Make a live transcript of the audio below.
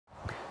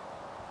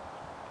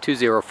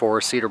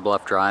204 Cedar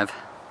Bluff Drive.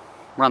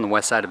 We're on the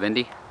west side of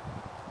Indy.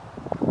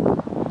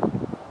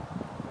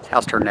 This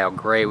house turned out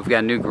great. We've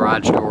got a new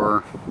garage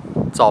door.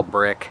 It's all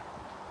brick.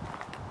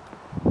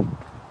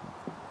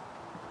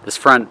 This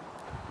front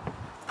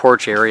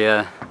porch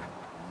area,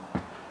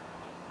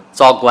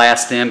 it's all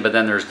glassed in, but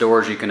then there's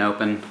doors you can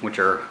open which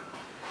are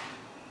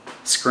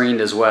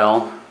screened as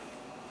well.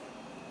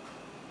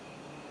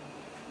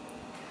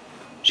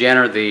 As you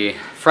enter the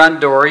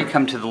front door, you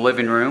come to the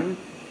living room,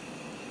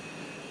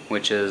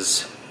 which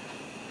is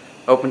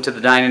open to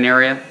the dining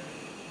area,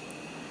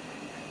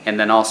 and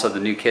then also the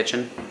new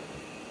kitchen.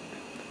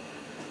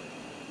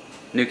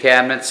 New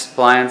cabinets,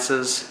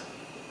 appliances,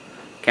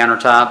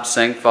 countertop,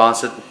 sink,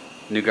 faucet,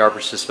 new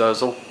garbage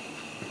disposal.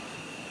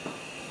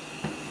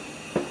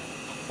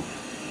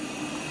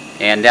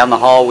 And down the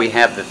hall we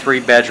have the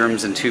 3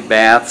 bedrooms and 2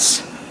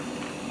 baths.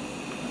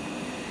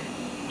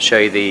 Show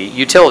you the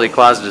utility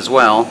closet as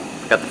well.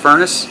 Got the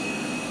furnace,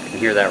 you can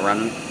hear that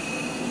running,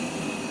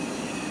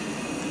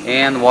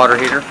 and the water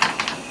heater.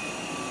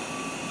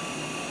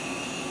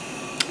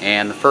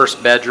 And the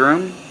first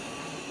bedroom.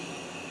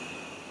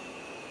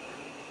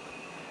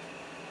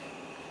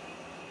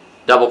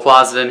 Double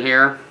closet in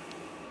here.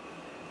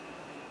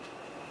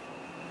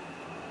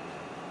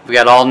 We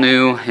got all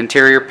new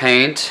interior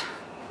paint.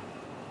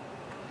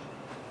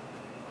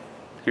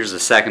 Here's the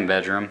second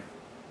bedroom.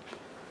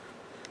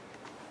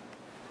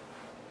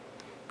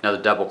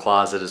 Another double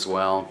closet as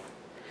well.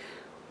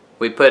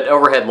 We put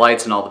overhead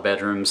lights in all the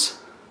bedrooms.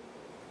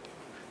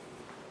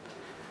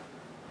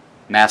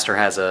 Master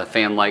has a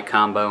fan light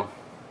combo.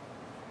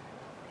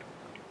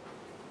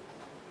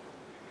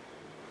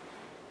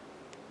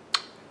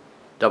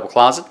 Double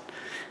closet.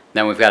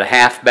 Then we've got a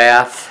half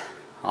bath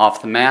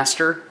off the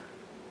master.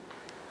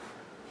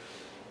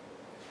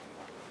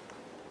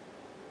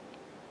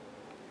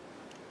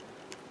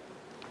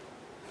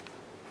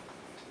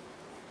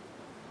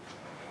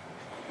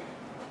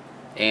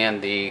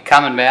 And the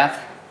common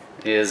bath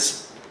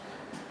is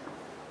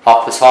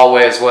off this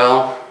hallway as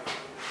well.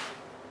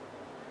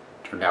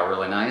 Turned out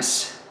really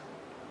nice.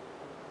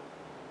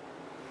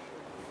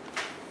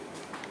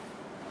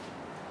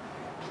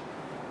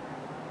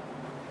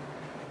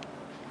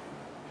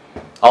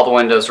 All the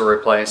windows were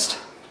replaced.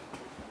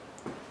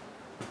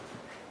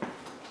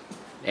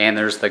 And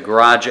there's the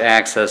garage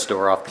access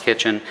door off the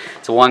kitchen.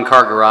 It's a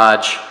 1-car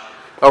garage,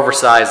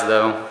 oversized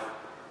though.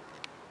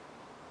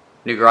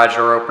 New garage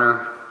door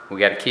opener. We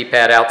got a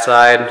keypad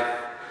outside,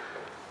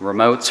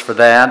 remotes for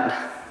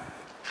that,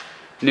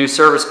 new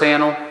service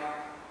panel,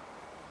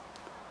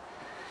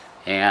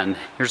 and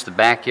here's the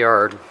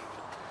backyard.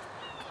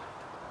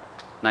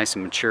 Nice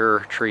and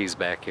mature trees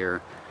back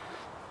here.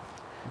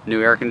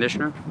 New air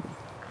conditioner.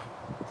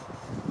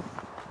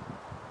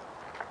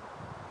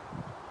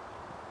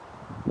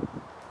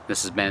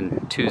 This has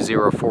been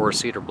 204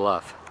 Cedar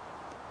Bluff.